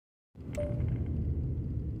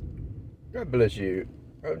God bless you.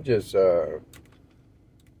 I'm just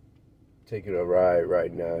taking a ride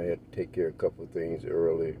right now. I had to take care of a couple of things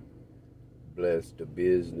early. Bless the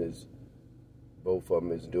business. Both of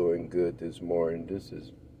them is doing good this morning. This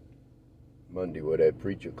is Monday, what that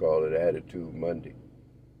preacher called it, Attitude Monday.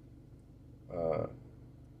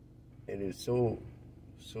 And it's so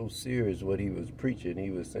serious what he was preaching.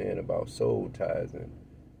 He was saying about soul ties, and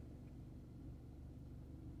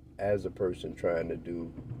as a person trying to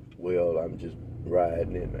do well, I'm just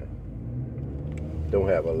riding, and I don't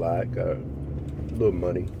have a lot, got a little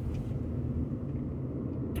money,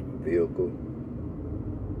 vehicle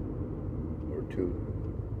or two.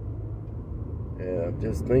 And I'm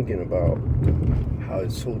just thinking about how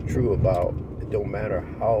it's so true about it don't matter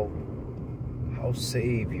how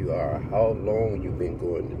saved you are, how long you've been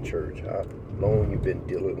going to church, how long you've been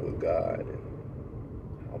dealing with God, and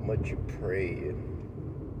how much you pray and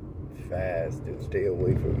fast and stay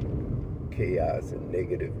away from chaos and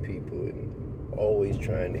negative people and always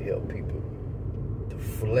trying to help people. The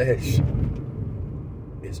flesh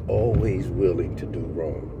is always willing to do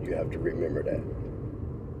wrong. You have to remember that.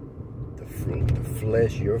 The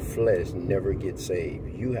flesh, your flesh never gets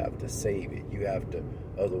saved. You have to save it. You have to, in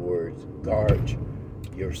other words, guard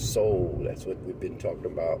your soul. That's what we've been talking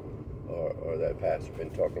about, or that pastor's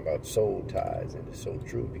been talking about, soul ties. And it's so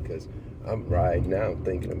true, because I'm right now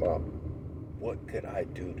thinking about, what could I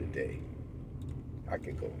do today? I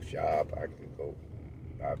could go shop. I could go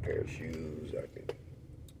buy a pair of shoes. I could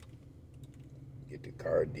get the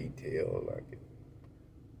car detailed.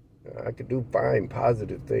 I could do fine,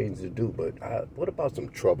 positive things to do, but what about some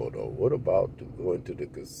trouble, though? What about going to the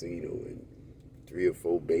casino and 3 or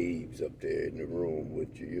 4 babes up there in the room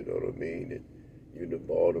with you, you know what I mean? And you know,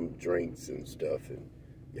 all them drinks and stuff, and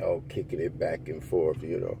y'all kicking it back and forth,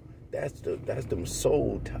 you know. That's them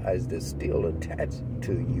soul ties that's still attached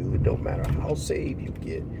to you. It don't matter how saved you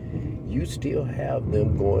get. You still have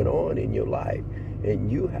them going on in your life,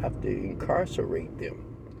 and you have to incarcerate them.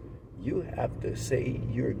 You have to say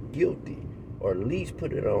you're guilty, or at least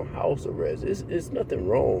put it on house arrest. It's nothing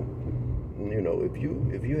wrong, you know, if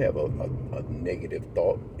you have a negative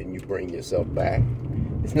thought and you bring yourself back.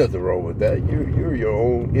 There's nothing wrong with that. You're your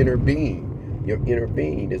own inner being. Your inner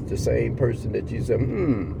being is the same person that you said,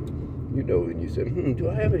 you know, and you said, do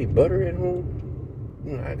I have any butter at home?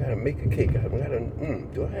 I gotta make a cake.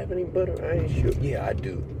 Do I have any butter? I ain't sure. Yeah, I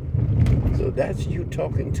do. So that's you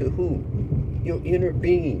talking to who? Your inner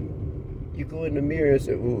being. You go in the mirror and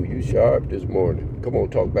say, ooh, you sharp this morning. Come on,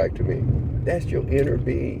 talk back to me. That's your inner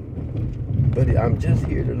being. But I'm just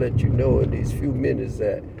here to let you know in these few minutes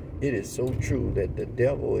that it is so true that the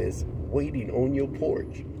devil is waiting on your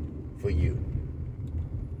porch for you.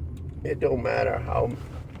 It don't matter how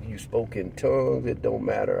you spoke in tongues. It don't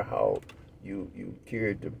matter how you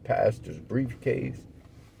carried the pastor's briefcase,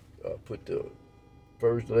 put the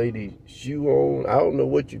first lady's shoe on. I don't know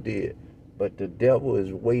what you did. But the devil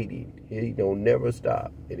is waiting. He don't never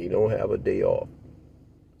stop, and he don't have a day off.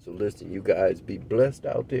 So listen, you guys be blessed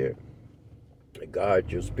out there.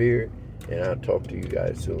 Guard your spirit, and I'll talk to you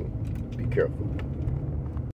guys soon. Be careful.